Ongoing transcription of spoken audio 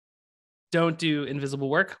don't do invisible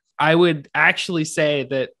work. I would actually say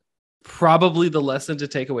that probably the lesson to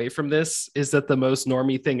take away from this is that the most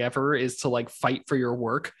normie thing ever is to like fight for your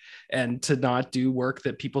work and to not do work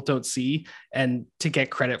that people don't see and to get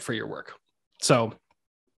credit for your work. So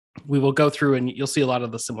we will go through and you'll see a lot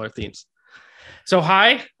of the similar themes. So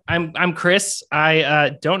hi, I'm Chris.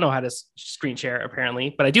 I don't know how to screen share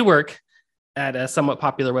apparently, but I do work at a somewhat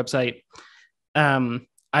popular website. I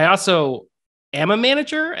also am a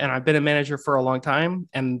manager, and I've been a manager for a long time.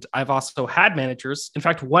 And I've also had managers. In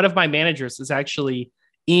fact, one of my managers is actually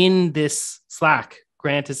in this Slack.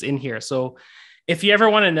 Grant is in here. So if you ever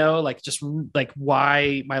want to know, like, just like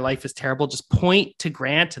why my life is terrible, just point to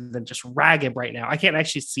Grant and then just rag him right now. I can't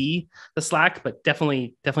actually see the Slack, but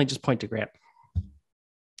definitely just point to Grant.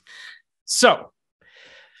 So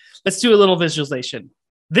let's do a little visualization.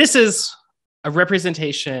 This is a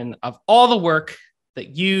representation of all the work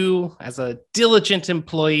that you, as a diligent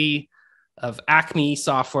employee of Acme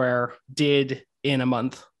Software, did in a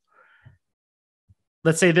month.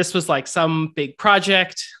 Let's say this was like some big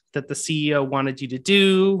project that the CEO wanted you to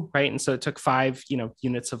do, right? And so it took 5,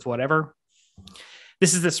 units of whatever.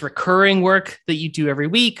 This is this recurring work that you do every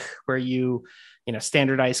week where you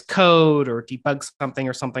standardize code or debug something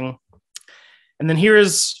or something. And then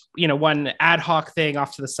here's, one ad hoc thing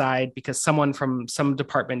off to the side because someone from some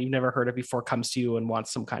department you've never heard of before comes to you and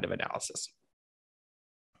wants some kind of analysis.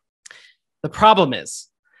 The problem is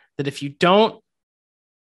that if you don't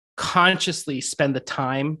consciously spend the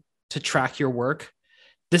time to track your work,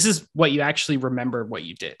 this is what you actually remember what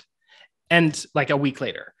you did. And like a week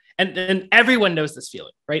later. And everyone knows this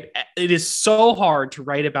feeling, right? It is so hard to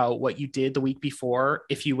write about what you did the week before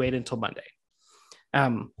if you wait until Monday.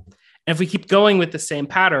 And if we keep going with the same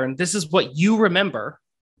pattern, this is what you remember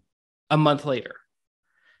a month later.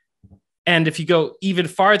 And if you go even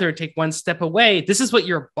farther and take one step away, this is what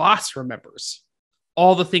your boss remembers,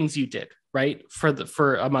 all the things you did, right?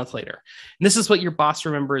 For a month later. And this is what your boss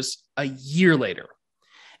remembers a year later.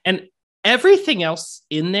 And everything else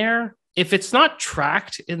in there, if it's not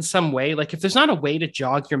tracked in some way, like if there's not a way to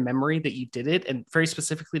jog your memory that you did it, and very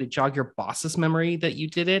specifically to jog your boss's memory that you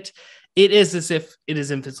did it, it is as if it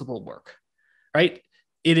is invisible work, right?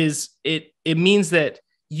 It means that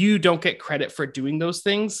you don't get credit for doing those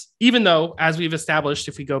things, even though, as we've established,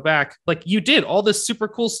 if we go back, like you did all this super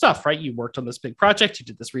cool stuff, right? You worked on this big project, you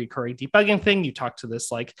did this recurring debugging thing, you talked to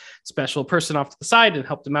this like special person off to the side and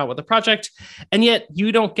helped them out with the project, and yet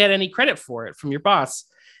you don't get any credit for it from your boss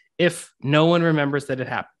if no one remembers that it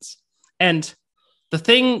happens. And the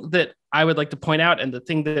thing that I would like to point out, and the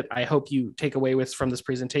thing that I hope you take away with from this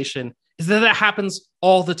presentation, is that that happens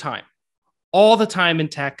all the time in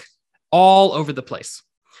tech, all over the place.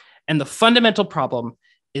 And the fundamental problem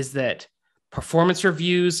is that performance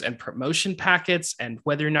reviews and promotion packets and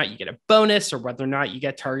whether or not you get a bonus or whether or not you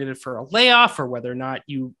get targeted for a layoff or whether or not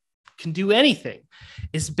you can do anything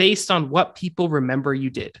is based on what people remember you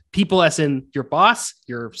did. People as in your boss,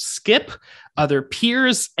 your skip, other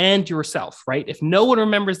peers, and yourself, right? If no one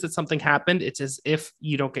remembers that something happened, it's as if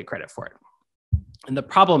you don't get credit for it. And the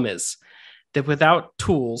problem is that without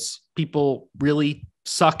tools, people really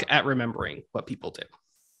suck at remembering what people did.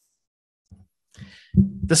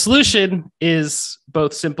 The solution is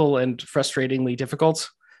both simple and frustratingly difficult.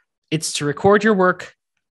 It's to record your work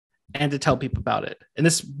and to tell people about it. And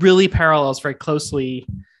this really parallels very closely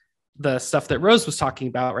the stuff that Rose was talking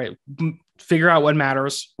about, right? Figure out what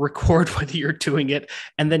matters, record whether you're doing it,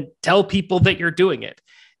 and then tell people that you're doing it.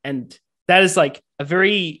 And that is like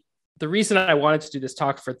the reason I wanted to do this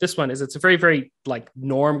talk for this one is it's a very, very like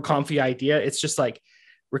norm comfy idea. It's just like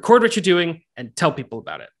record what you're doing and tell people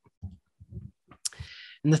about it.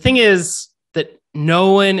 And the thing is that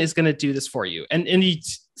no one is going to do this for you. And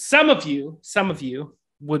some of you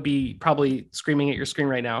would be probably screaming at your screen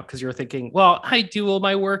right now because you're thinking, well, I do all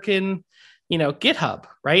my work in, GitHub,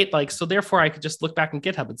 right? Like, so therefore I could just look back in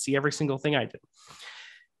GitHub and see every single thing I did.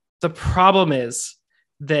 The problem is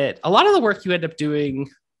that a lot of the work you end up doing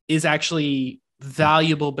is actually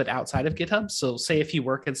valuable, but outside of GitHub. So say if you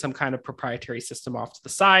work in some kind of proprietary system off to the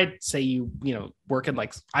side, say you work in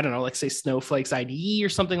like, I don't know, like say Snowflake's IDE or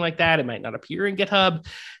something like that, it might not appear in GitHub.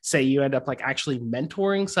 Say you end up like actually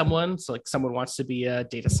mentoring someone. So like someone wants to be a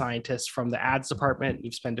data scientist from the ads department.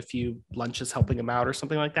 You spend a few lunches helping them out or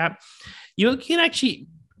something like that. You can actually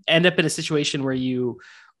end up in a situation where you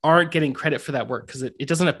aren't getting credit for that work because it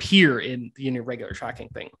doesn't appear in your regular tracking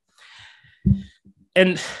thing.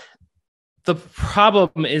 And the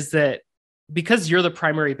problem is that because you're the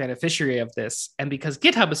primary beneficiary of this, and because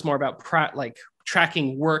GitHub is more about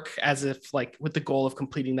tracking work as if like with the goal of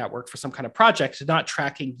completing that work for some kind of project, not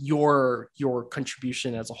tracking your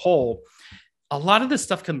contribution as a whole, a lot of this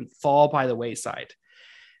stuff can fall by the wayside.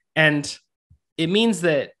 And it means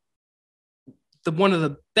that one of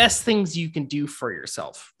the best things you can do for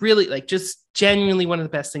yourself, really, like just genuinely one of the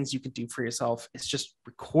best things you can do for yourself, is just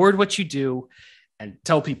record what you do and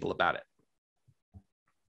tell people about it.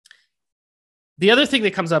 The other thing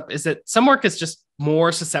that comes up is that some work is just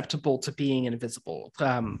more susceptible to being invisible.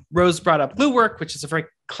 Rose brought up glue work, which is a very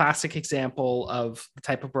classic example of the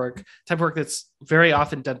type of work that's very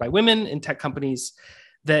often done by women in tech companies,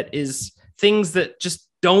 that is things that just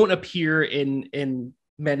don't appear in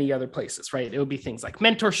many other places, right? It would be things like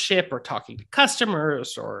mentorship or talking to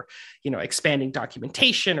customers or, expanding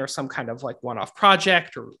documentation or some kind of like one-off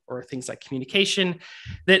project or things like communication.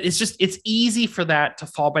 That is just, it's easy for that to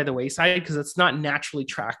fall by the wayside because it's not naturally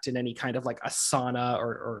tracked in any kind of like Asana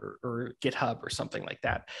or GitHub or something like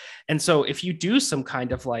that. And so if you do some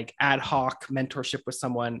kind of like ad hoc mentorship with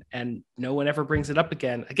someone and no one ever brings it up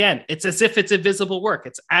again, it's as if it's invisible work.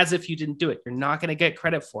 It's as if you didn't do it. You're not going to get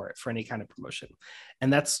credit for it for any kind of promotion.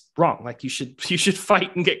 And that's wrong. Like you should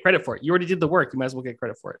fight and get credit for it. You already did the work. You might as well get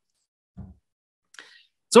credit for it.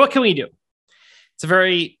 So what can we do? It's a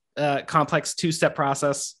very complex two-step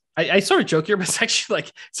process. I sort of joke here, but it's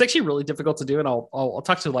actually really difficult to do. And I'll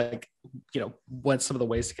talk to what some of the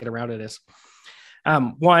ways to get around it is.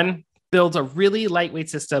 One, build a really lightweight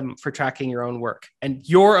system for tracking your own work, and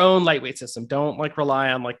your own lightweight system. Don't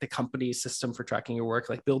rely on the company's system for tracking your work.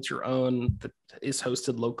 Build your own that is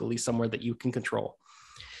hosted locally somewhere that you can control.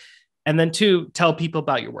 And then two, tell people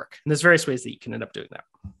about your work. And there's various ways that you can end up doing that.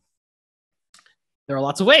 There are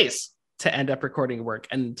lots of ways to end up recording your work.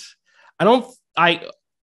 And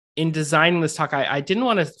in designing this talk, I didn't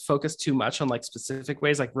want to focus too much on specific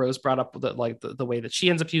ways. Like Rose brought up the way that she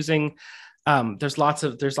ends up using. There's lots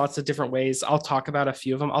of different ways. I'll talk about a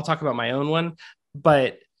few of them. I'll talk about my own one,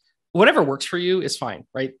 but whatever works for you is fine,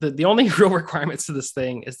 right? The only real requirements to this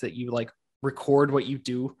thing is that you record what you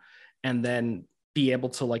do and then be able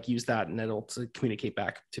to use that and it'll to communicate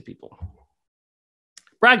back to people.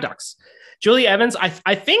 Brag docs. Julia Evans,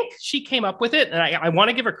 I think she came up with it, and I want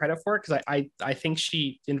to give her credit for it because I think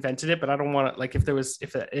she invented it, but I don't want to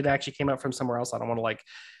if it actually came out from somewhere else, I don't want to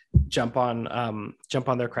jump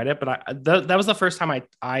on their credit. But that was the first time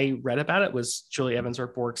I read about it, was Julia Evans or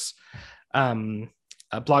Bork's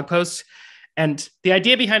blog post. And the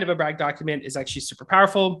idea behind a brag document is actually super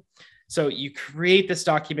powerful. So you create this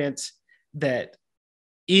document that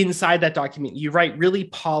inside that document, you write really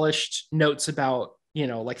polished notes about,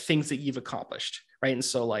 things that you've accomplished, right? And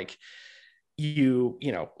so you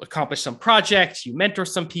accomplish some project, you mentor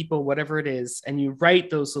some people, whatever it is, and you write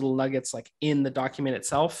those little nuggets in the document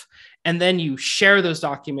itself. And then you share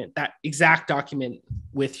that exact document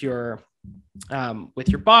with your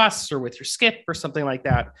boss or with your skip or something like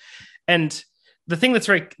that. And the thing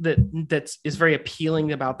that is very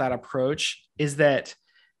appealing about that approach is that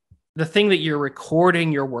the thing that you're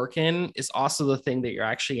recording your work in is also the thing that you're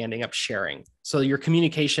actually ending up sharing. So your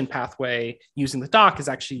communication pathway using the doc is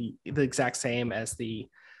actually the exact same as the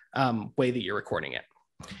way that you're recording it.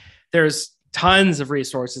 There's tons of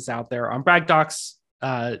resources out there on brag docs.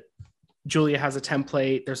 Julia has a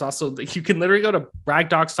template. There's also, you can literally go to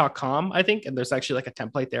bragdocs.com, I think, and there's actually a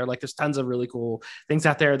template there. There's tons of really cool things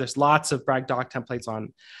out there. There's lots of brag doc templates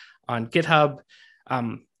on GitHub.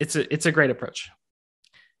 It's a great approach.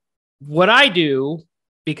 What I do,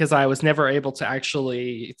 because I was never able to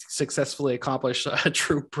actually successfully accomplish a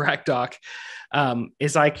true brag doc,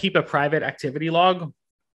 is I keep a private activity log.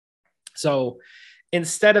 So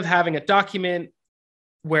instead of having a document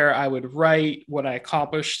where I would write what I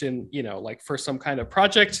accomplished in, for some kind of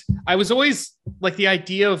project, I was always the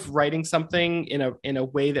idea of writing something in a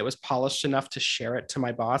way that was polished enough to share it to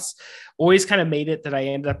my boss, always kind of made it that I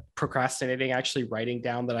ended up procrastinating, actually writing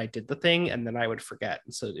down that I did the thing, and then I would forget.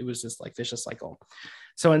 And so it was this vicious cycle.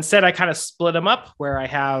 So instead I kind of split them up where I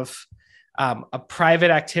have a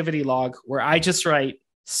private activity log where I just write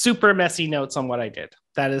super messy notes on what I did.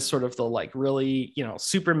 That is sort of the really,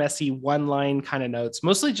 super messy one-line kind of notes,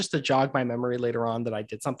 mostly just to jog my memory later on that I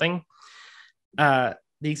did something. The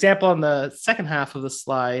example on the second half of the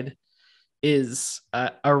slide is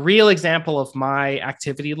a real example of my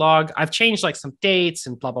activity log. I've changed some dates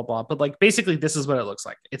and blah, blah, blah. But basically this is what it looks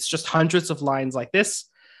like. It's just hundreds of lines like this.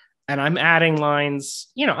 And I'm adding lines,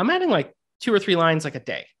 I'm adding 2 or 3 lines a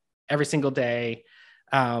day, every single day,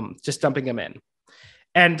 just dumping them in.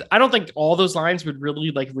 And I don't think all those lines would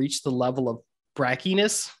really reach the level of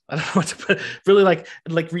bragginess. I don't know what to put, really like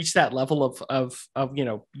reach that level of,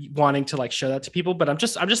 wanting to like show that to people. But I'm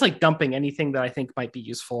just like dumping anything that I think might be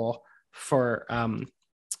useful for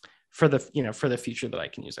the future that I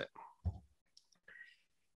can use it.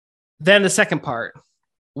 Then the second part,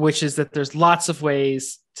 which is that there's lots of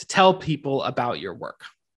ways to tell people about your work.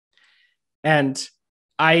 And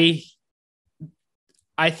I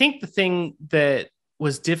think the thing that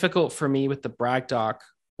was difficult for me with the brag doc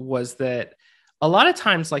was that a lot of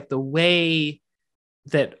times, like the way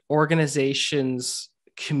that organizations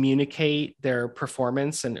communicate their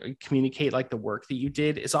performance and communicate like the work that you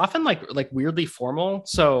did is often like weirdly formal.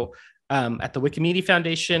 So at the Wikimedia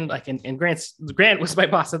Foundation, like and Grant was my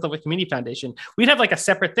boss at the Wikimedia Foundation, we'd have like a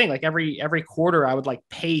separate thing. Like every quarter, I would like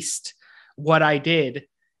paste what I did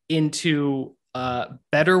into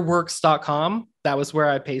betterworks.com. That was where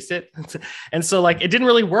I paste it. And so like, it didn't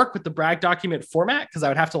really work with the brag document format because I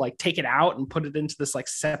would have to like take it out and put it into this like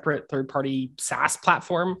separate third-party SaaS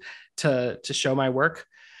platform to show my work.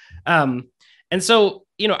 And so,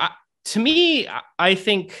 to me, I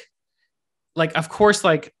think like, of course,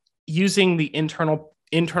 like using the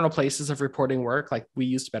internal places of reporting work, like we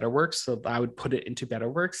used BetterWorks. So I would put it into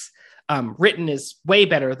BetterWorks. Written is way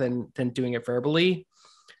better than doing it verbally.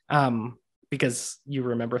 Because you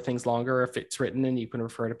remember things longer if it's written and you can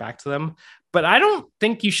refer it back to them. But I don't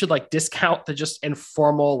think you should like discount the just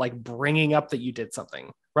informal, like bringing up that you did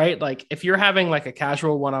something, right? Like if you're having like a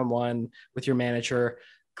casual one-on-one with your manager,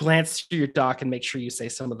 glance through your doc and make sure you say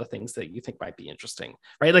some of the things that you think might be interesting,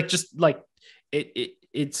 right? Like just like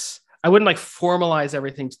it's, I wouldn't like formalize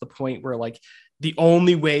everything to the point where like the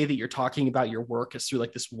only way that you're talking about your work is through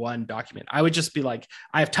like this one document. I would just be like,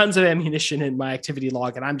 I have tons of ammunition in my activity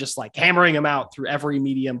log and I'm just like hammering them out through every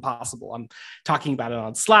medium possible. I'm talking about it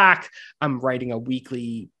on Slack. I'm writing a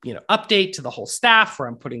weekly, update to the whole staff where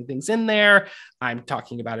I'm putting things in there. I'm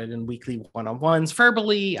talking about it in weekly one-on-ones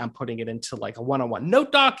verbally. I'm putting it into like a one-on-one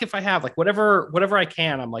note doc if I have like whatever I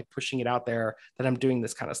can. I'm like pushing it out there that I'm doing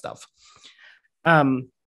this kind of stuff.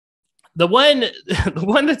 The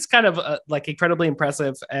one that's kind of like incredibly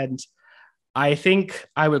impressive, and I think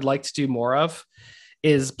I would like to do more of,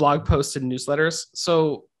 is blog posts and newsletters.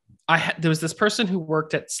 So there was this person who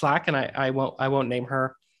worked at Slack, and I won't name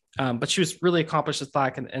her, but she was really accomplished at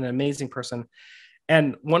Slack and an amazing person.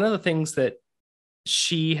 And one of the things that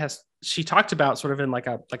she talked about sort of in like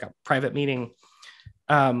a private meeting,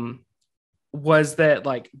 was that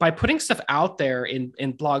like by putting stuff out there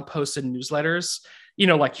in blog posts and newsletters,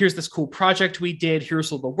 like here's this cool project we did,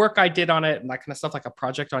 here's all the work I did on it, and that kind of stuff, like a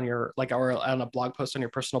project on your or on a blog post on your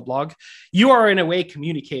personal blog, you are in a way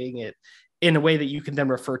communicating it in a way that you can then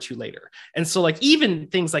refer to later. And so like even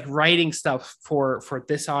things like writing stuff for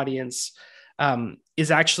this audience is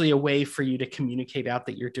actually a way for you to communicate out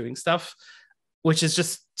that you're doing stuff, which is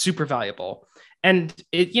just super valuable. And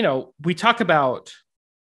it, we talk about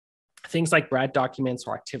things like brag documents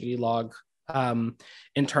or activity log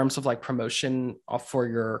in terms of like promotion for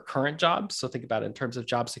your current job. So think about it in terms of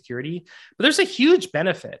job security, but there's a huge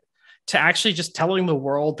benefit to actually just telling the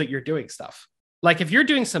world that you're doing stuff. Like if you're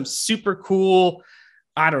doing some super cool,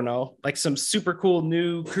 I don't know, like some super cool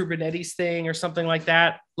new Kubernetes thing or something like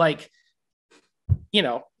that, like,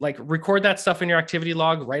 like record that stuff in your activity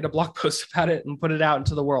log, write a blog post about it and put it out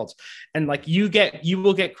into the world. And like you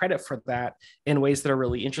will get credit for that in ways that are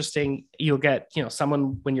really interesting. You'll get,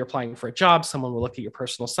 someone, when you're applying for a job, someone will look at your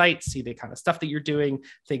personal site, see the kind of stuff that you're doing,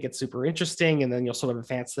 think it's super interesting, and then you'll sort of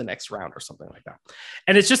advance to the next round or something like that.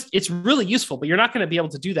 And it's really useful, but you're not going to be able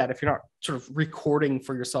to do that if you're not sort of recording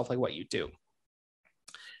for yourself like what you do.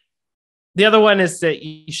 The other one is that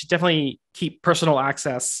you should definitely keep personal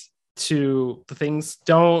access to the things.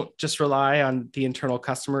 Don't just rely on the internal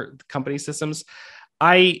company systems.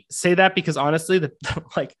 I say that because honestly,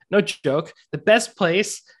 like no joke, the best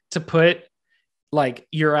place to put like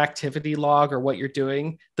your activity log or what you're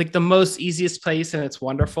doing, like the most easiest place, and it's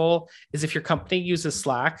wonderful, is if your company uses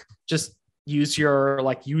Slack, just use your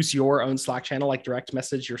own Slack channel, like direct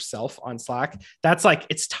message yourself on Slack. That's like,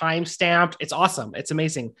 it's time stamped. It's awesome. It's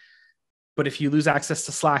amazing. But if you lose access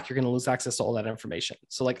to Slack, you're going to lose access to all that information.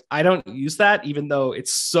 So like, I don't use that, even though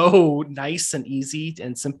it's so nice and easy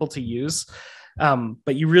and simple to use.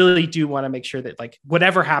 But you really do want to make sure that like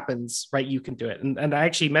whatever happens, right, you can do it. And I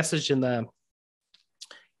actually messaged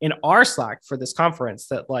in our Slack for this conference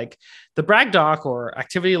that like the brag doc or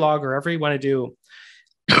activity log or whatever you want to do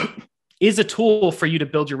is a tool for you to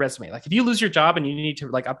build your resume. Like if you lose your job and you need to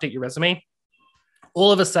like update your resume,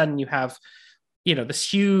 all of a sudden you have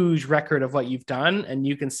this huge record of what you've done, and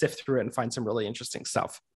you can sift through it and find some really interesting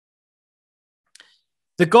stuff.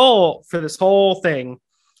 The goal for this whole thing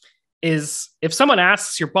is if someone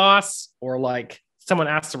asks your boss or like someone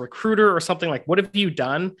asks a recruiter or something like, what have you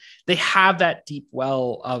done? They have that deep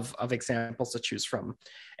well of examples to choose from.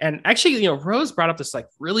 And actually, you know, Rose brought up this like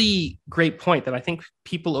really great point that I think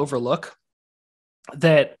people overlook,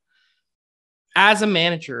 that as a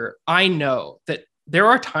manager, I know that there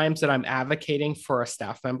are times that I'm advocating for a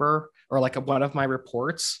staff member or like one of my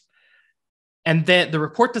reports, and then the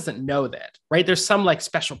report doesn't know that, right? There's some like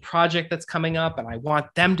special project that's coming up and I want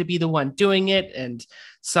them to be the one doing it. And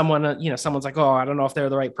someone, you know, someone's like, oh, I don't know if they're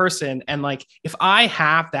the right person. And like, if I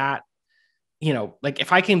have that, you know, like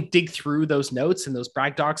if I can dig through those notes and those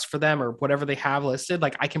brag docs for them or whatever they have listed,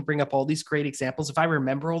 like I can bring up all these great examples. If I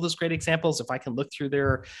remember all those great examples, if I can look through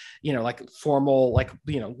their, you know, like formal, like,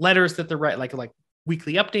 you know, letters that they're writing, like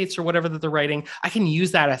weekly updates or whatever that they're writing, I can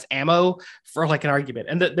use that as ammo for like an argument.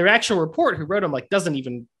 And their actual report who wrote them like doesn't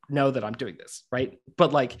even know that I'm doing this, right?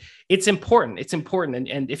 But like it's important. It's important.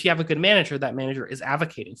 And if you have a good manager, that manager is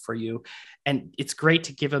advocating for you. And it's great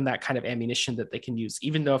to give them that kind of ammunition that they can use,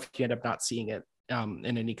 even though if you end up not seeing it in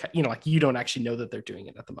any, you know, like you don't actually know that they're doing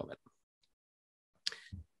it at the moment.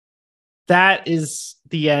 That is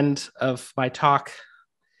the end of my talk.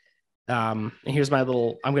 And here's my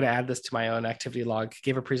little, I'm going to add this to my own activity log.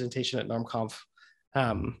 Gave a presentation at NormConf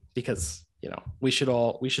because, you know, we should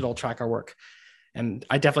all track our work. And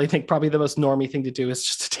I definitely think probably the most normie thing to do is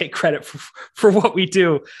just to take credit for what we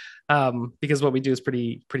do, because what we do is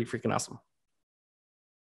pretty freaking awesome.